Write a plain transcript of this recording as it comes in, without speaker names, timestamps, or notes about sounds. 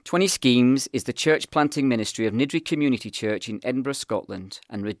20 Schemes is the church planting ministry of Niddry Community Church in Edinburgh, Scotland,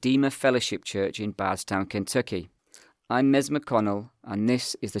 and Redeemer Fellowship Church in Bardstown, Kentucky. I'm Mez McConnell, and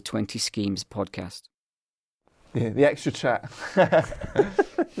this is the 20 Schemes podcast. Yeah, the extra chat.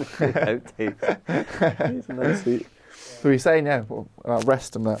 Outtakes. Nice. So you're saying, about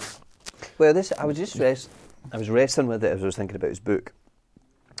rest and that? Well, I was wrestling with it as I was thinking about his book,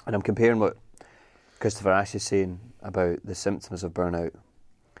 and I'm comparing what Christopher Ash is saying about the symptoms of burnout,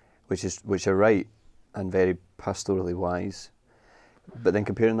 which are right and very pastorally wise, but then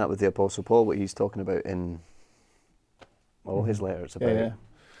comparing that with the Apostle Paul, what he's talking about in all his letters about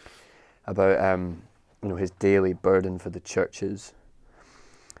his daily burden for the churches,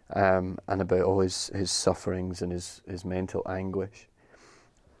 and about all his sufferings and his mental anguish.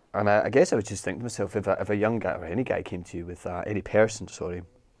 And I guess I would just think to myself, if a young guy or any guy came to you with that, any person,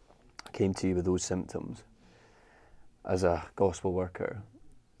 came to you with those symptoms, as a gospel worker,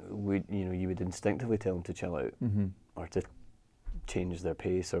 you would instinctively tell them to chill out, or to change their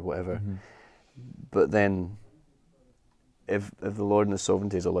pace or whatever. But then, if the Lord in His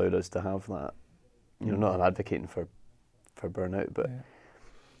sovereignty has allowed us to have that, not advocating for burnout, but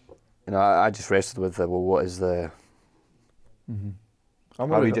I just wrestled with what is the?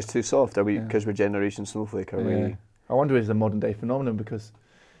 Are we just too soft? Are we because we're Generation Snowflake? Are we? I wonder if it's a modern day phenomenon because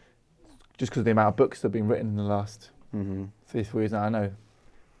of the amount of books that have been written in the last 3-4 years. Now I know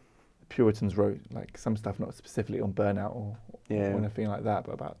the Puritans wrote like some stuff not specifically on burnout or anything like that,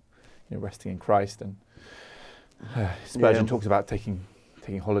 but about resting in Christ. And Spurgeon talks about taking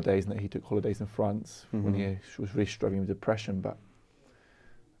holidays, and that he took holidays in France when he was really struggling with depression. But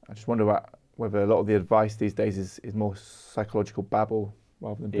I just wonder whether a lot of the advice these days is more psychological babble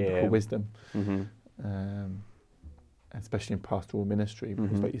rather than biblical wisdom, especially in pastoral ministry,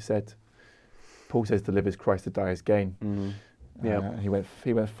 because like you said, Paul says to live as Christ, to die as gain. And he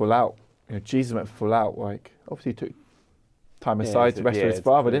went full out. Jesus went full out. Like obviously he took time aside to rest with his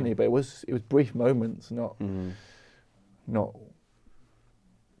Father, didn't he? But it was brief moments, not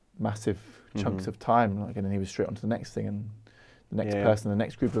massive chunks of time. Like, and then he was straight on to the next thing and the next person, the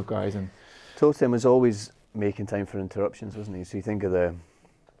next group of guys. And Tolton was always making time for interruptions, wasn't he? So you think of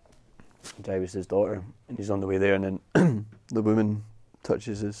Jairus' daughter, and he's on the way there, and then the woman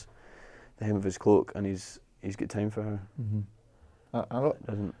touches the hem of his cloak, and he's got time for her. A lot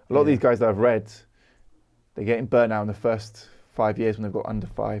of these guys that I've read, they're getting burnt out in the first 5 years when they've got under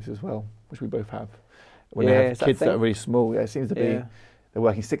fives as well, which we both have. When they have kids that are really small, it seems to be they're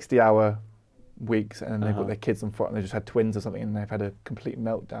working 60-hour weeks, and then they've got their kids on front, and they just had twins or something, and they've had a complete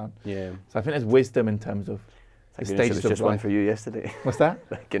meltdown. So I think there's wisdom in terms of the stages of life. It was just one for you yesterday. What's that?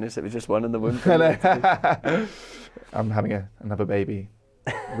 Thank goodness it was just one in the womb for you. I'm having another baby.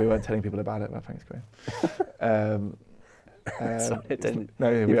 We weren't telling people about it, but thanks, Graham. Sorry, I didn't. No,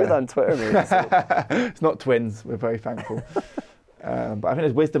 you put that on Twitter, mate. So. It's not twins. We're very thankful. But I think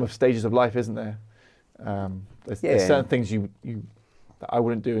there's wisdom of stages of life, isn't there? There's certain things you that I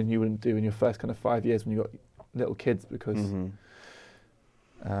wouldn't do and you wouldn't do in your first kind of 5 years when you've got little kids, because they're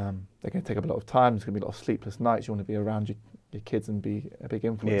going to take up a lot of time. There's going to be a lot of sleepless nights. You want to be around your kids and be a big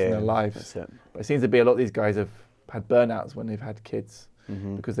influence in their lives. That's it. But it seems to be a lot of these guys have had burnouts when they've had kids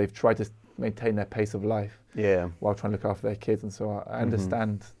because they've tried to maintain their pace of life while trying to look after their kids. And so I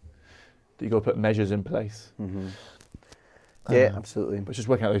understand that you've got to put measures in place. Absolutely. But just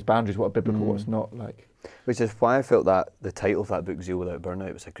working out those boundaries, what are biblical, what's not, like. Which is why I felt that the title of that book, Zeal Without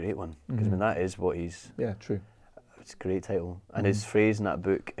Burnout, was a great one. Because that is what he's... Yeah, true. It's a great title. And his phrase in that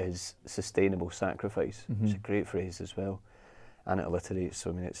book is sustainable sacrifice. It's a great phrase as well. And it alliterates, so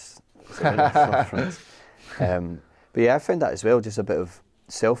I mean, it's a reference. But I found that as well, just a bit of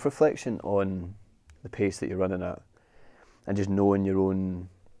self-reflection on the pace that you're running at, and just knowing your own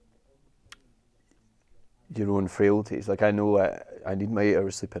frailties. Like, I know I need my 8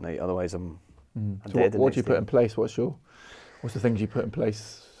 hours sleep at night, otherwise I'm dead. What do you put in place? What's the things you put in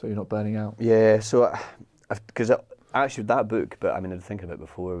place so you're not burning out? Yeah, so because actually that book, but I mean, I'd thinking about it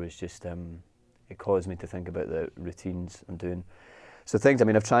before, was just it caused me to think about the routines I'm doing. So things, I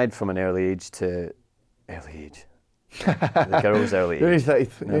mean, I've tried from an early age. The girls' early age. You're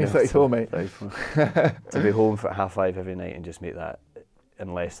only 34, mate. 34. To be home for 5:30 every night and just make that,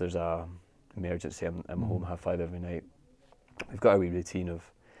 unless there's a emergency, I'm home 5:30 every night. We've got a wee routine of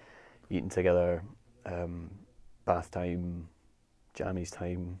eating together, bath time, jammies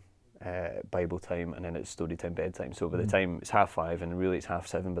time, Bible time, and then it's story time, bedtime. So by the time it's 5:30, and really it's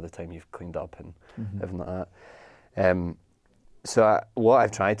 7:30 by the time you've cleaned up and everything like that. So what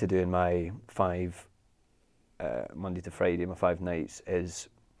I've tried to do in my 5 Monday to Friday, my 5 nights, is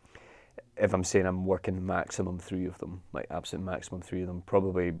if I'm saying I'm working maximum 3 of them, like absolute maximum 3 of them,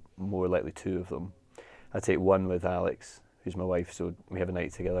 probably more likely 2 of them. I take one with Alex, who's my wife, so we have a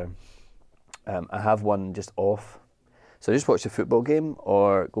night together. I have one just off. So I just watch a football game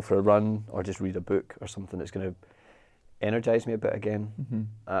or go for a run or just read a book or something that's going to energise me a bit again.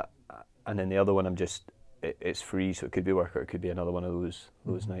 And then the other one, it's free, so it could be work or it could be another one of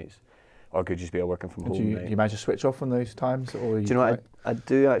those nights. Or it could just be a working from home night. Do you manage to switch off on those times? Or do you know what? I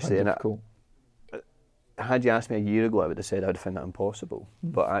do actually. And cool. Had you asked me a year ago, I would have said I would find that impossible.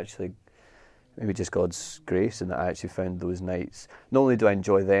 But actually, maybe just God's grace, and that I actually found those nights. Not only do I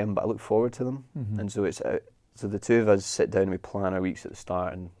enjoy them, but I look forward to them. And so so the 2 of us sit down and we plan our weeks at the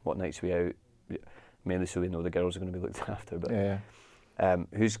start and what nights we out, mainly so we know the girls are going to be looked after. But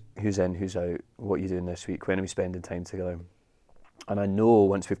who's in, who's out, what are you doing this week, when are we spending time together? And I know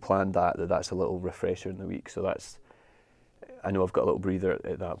once we've planned that's a little refresher in the week. So I know I've got a little breather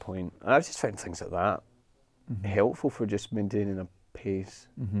at that point. And I've just found things like that helpful for just maintaining a pace.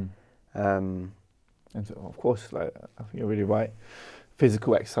 And so, of course, like, I think you're really right.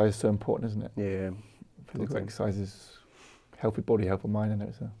 Physical exercise is so important, isn't it? Yeah. Physical exercise is healthy body, healthy mind. I know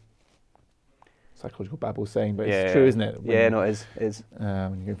it's a psychological babble saying, but it's true, isn't it? No, it is.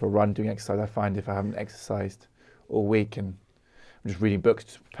 When you go for a run, doing exercise, I find if I haven't exercised all week and I'm just reading books,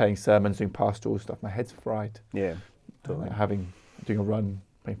 just preparing sermons, doing pastoral stuff, my head's fried. Yeah, totally. Doing a run,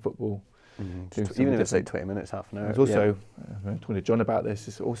 playing football. Even if it's like 20 minutes, half an hour. It's also, I'm talking to John about this,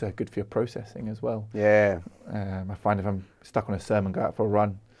 it's also good for your processing as well. Yeah. I find if I'm stuck on a sermon, go out for a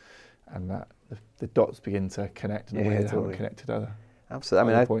run, and that the dots begin to connect in a way that haven't connected other.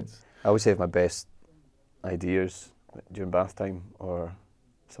 Absolutely. Other points. I always have my best ideas during bath time or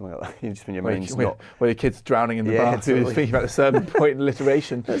something like that. Just when your mind's not... Where your kid's drowning in the bath, totally. Thinking about the sermon point and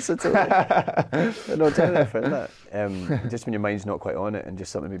alliteration. That's a totally... No, totally found that. Just when your mind's not quite on it and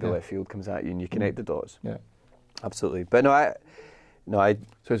just something maybe left field comes at you and you connect the dots. Yeah. Absolutely. But I...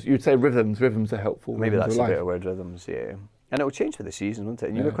 So you'd say rhythms are helpful. Maybe that's a better word, rhythms, yeah. And it'll change with the season, won't it?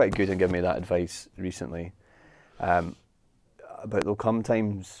 And you were quite good in giving me that advice recently. But there'll come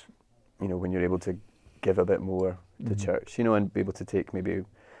times, when you're able to give a bit more to church, and be able to take maybe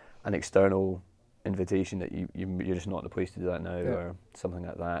an external invitation that you're just not in a place to do that now or something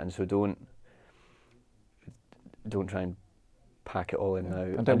like that. And so don't try and pack it all in now.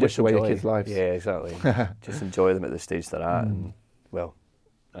 And don't wish away your kids' lives. Yeah, exactly. Just enjoy them at the stage they're at. And, well,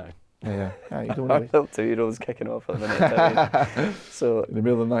 Yeah, you don't want to. Our 2-year-old's kicking off at the minute. So in the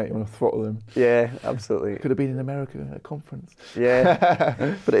middle of the night, you want to throttle them. Yeah, absolutely. Could have been in America at a conference.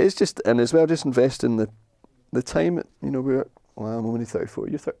 Yeah, but it is just, and as well, just invest in the time. We're I'm only 34.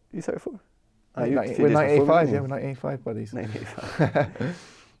 You're 34. We're 1985. Yeah, we're 1985 buddies. 1985.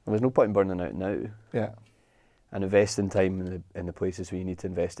 There's no point in burning out now. Yeah. And invest in time in the places where you need to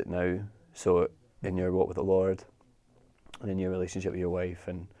invest it now. So in your walk with the Lord, and in your relationship with your wife,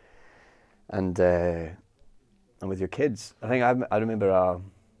 and with your kids. I think I remember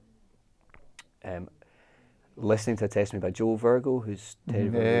listening to a testimony by Joe Virgo, who's Terry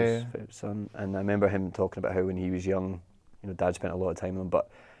Virgo's son, and I remember him talking about how when he was young, Dad spent a lot of time with him, but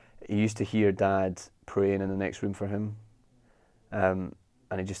he used to hear Dad praying in the next room for him, and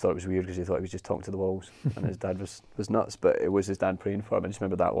he just thought it was weird because he thought he was just talking to the walls, and his dad was nuts, but it was his dad praying for him. I just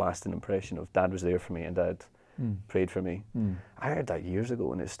remember that lasting impression of Dad was there for me and Dad prayed for me. I heard that years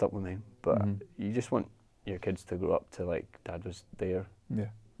ago and it stuck with me, but you just want your kids to grow up to like Dad was there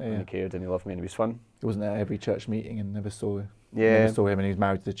and he cared and he loved me and he was fun. He wasn't at every church meeting and never saw him and he was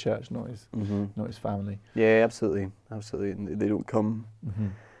married to the church, not his family. Yeah, absolutely. And they don't come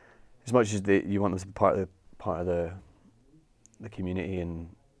as much as you want them to be part of the community and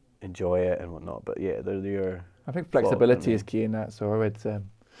enjoy it and whatnot, but they're your... I think flexibility is key in that. So I read a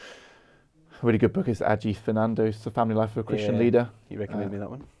really good book, is Ajit Fernando's The Family Life of a Christian Leader. You recommended me that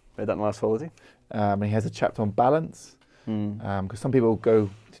one. Read that in the last holiday. And he has a chapter on balance, because some people go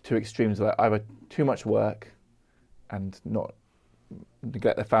to two extremes, like either too much work and not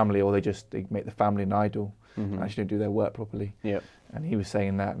neglect their family, or they make the family an idol and actually don't do their work properly. Yep. And he was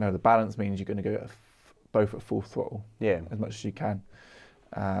saying that, no, the balance means you're going to go both at full throttle as much as you can.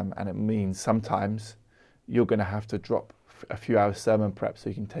 And it means sometimes you're going to have to drop a few hours sermon prep so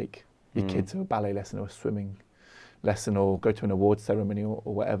you can take your kids to a ballet lesson or a swimming lesson or go to an award ceremony or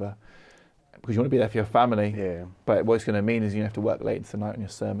whatever, because you want to be there for your family. Yeah. But what it's going to mean is you have to work late into the night on your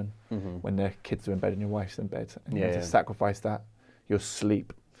sermon when their kids are in bed and your wife's in bed. And you have to sacrifice that, your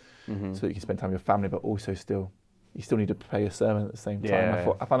sleep, so that you can spend time with your family, but also you still need to prepare your sermon at the same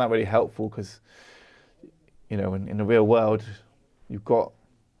time. I found that really helpful because, in the real world, you've got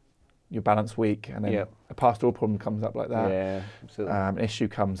your balanced week and then a pastoral problem comes up like that. Yeah, absolutely. An issue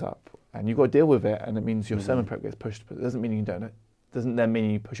comes up and you've got to deal with it, and it means your sermon prep gets pushed, but it doesn't mean you don't. It doesn't then mean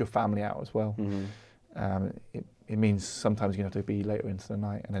you push your family out as well. It means sometimes you have to be later into the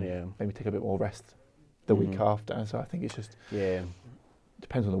night, and then maybe take a bit more rest the week after. And so I think it's just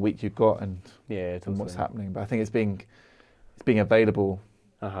depends on the week you've got and what's happening. But I think it's being available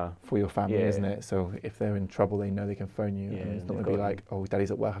for your family, isn't it? So if they're in trouble, they know they can phone you, and it's not going to be like, oh,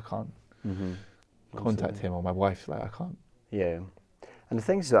 Daddy's at work, I can't contact him, or my wife's like, I can't. Yeah. And the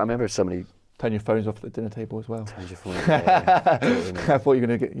thing is that I remember somebody... Turn your phones off at the dinner table as well. Turn your phone off, totally. I thought you were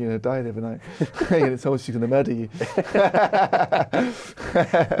going to die the other night. Someone's going to murder you.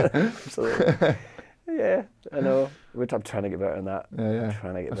 Absolutely. Yeah, I know. I'm trying to get better on that.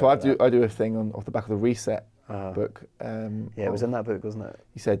 So I do a thing off the back of the Reset book. It was in that book, wasn't it?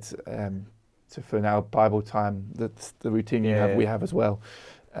 He said, so for now, Bible time, that's the routine we have as well.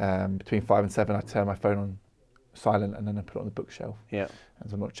 Between 5 and 7, I turn my phone on silent, and then I put it on the bookshelf. Yeah. And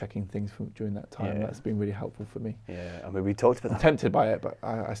so I'm not checking things during that time. That's been really helpful for me. Yeah, I mean, we talked about that. I'm tempted by it, but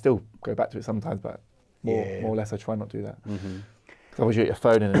I still go back to it sometimes, but more or less I try not to do that. Because otherwise you get your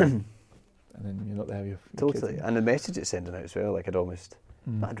phone in and then you're not there with your totally. kids. And the message it's sending out as well, like I'd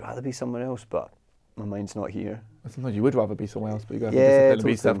rather be somewhere else, but my mind's not here. Sometimes you would rather be somewhere else, but you got to have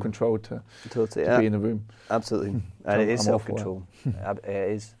discipline, be self-controlled to be in the room. Absolutely. And it is self-control. It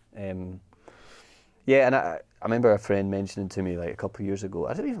is. And I remember a friend mentioning to me like a couple of years ago,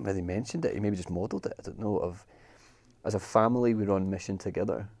 I didn't even really mention it, he maybe just modelled it, I don't know, as a family we're on mission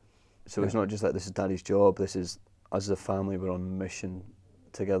together. So it's not just like this is Daddy's job, this is us as a family, we're on mission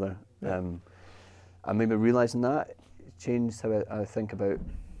together. I maybe realising that changed how I think about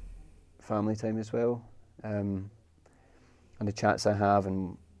family time as well, and the chats I have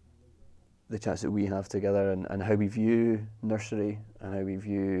and the chats that we have together, and how we view nursery and how we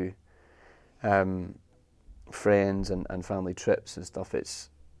view friends and family trips and stuff.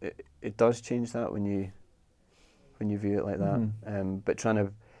 It does change that when you view it like that. But trying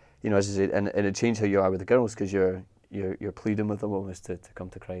to, as I said, and it changed how you are with the girls, because you're pleading with them almost to come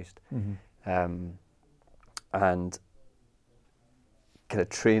to Christ, and kind of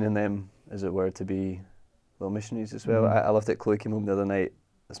training them, as it were, to be little missionaries as well. I loved it. Chloe came home the other night.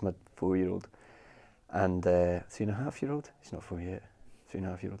 That's my 4-year-old, and 3.5-year-old. She's not 4 yet.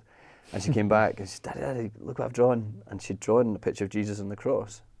 3.5-year-old. And she came back and she said, Daddy, look what I've drawn. And she'd drawn a picture of Jesus on the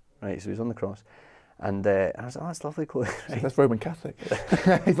cross, right? So he was on the cross. And I was like, oh, that's lovely, Chloe. Right? That's Roman Catholic.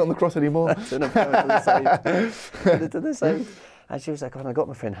 He's not on the cross anymore. So I put it to the side. Put it to the side. And she was like, oh, and I got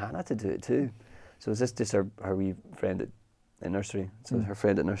my friend Hannah to do it too. So was this just her wee friend at nursery? So her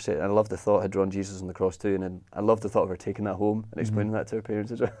friend at nursery. And I loved the thought, had drawn Jesus on the cross too. And then I loved the thought of her taking that home and explaining that to her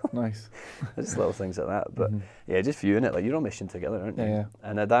parents as well. Nice. Just little things like that. But just viewing it, like you're on mission together, aren't you? Yeah.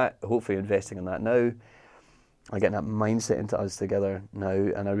 And that, hopefully investing in that now, I'm getting that mindset into us together now,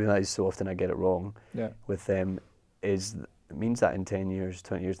 and I realise so often I get it wrong with them, it means that in 10 years,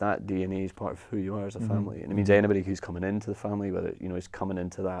 20 years, that DNA is part of who you are as a family. And it means anybody who's coming into the family, whether, is coming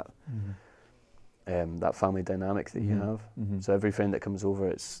into that that family dynamic that you have. So every friend that comes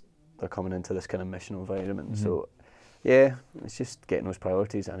over, they're coming into this kind of missional environment. So it's just getting those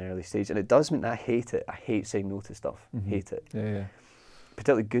priorities at an early stage. And it does mean I hate it. I hate saying no to stuff. Hate it. Yeah.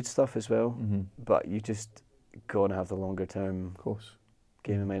 Particularly good stuff as well. But you just got to have the longer term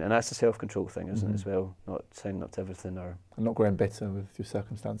game in mind. And that's a self-control thing, isn't it, as well? Not signing up to everything or... And not growing bitter with your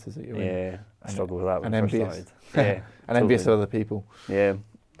circumstances that you're in. Yeah, I struggled with that when I first started. And envious of other people. Yeah,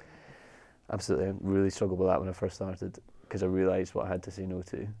 absolutely. I really struggled with that when I first started, because I realised what I had to say no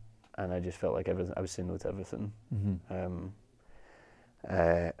to, and I just felt like I was saying no to everything. And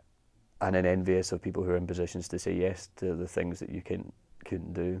then envious of people who are in positions to say yes to the things that you couldn't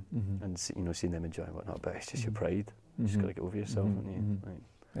do, and seeing them enjoy and whatnot. But it's just your pride. You just got to get over yourself, haven't you?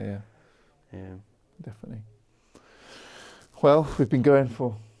 Like, yeah, definitely. Well, we've been going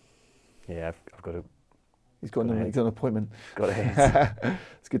for... Yeah, I've got to... He's got an appointment. Got to head.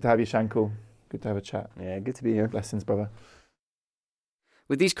 It's good to have you, Shankle. Good to have a chat. Yeah, good to be here. Blessings, brother.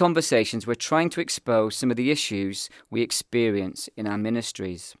 With these conversations, we're trying to expose some of the issues we experience in our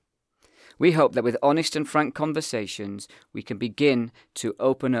ministries. We hope that with honest and frank conversations, we can begin to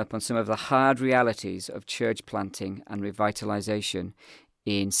open up on some of the hard realities of church planting and revitalisation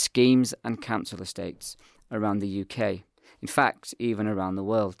in schemes and council estates around the UK. In fact, even around the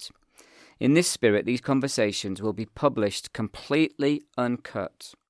world. In this spirit, these conversations will be published completely uncut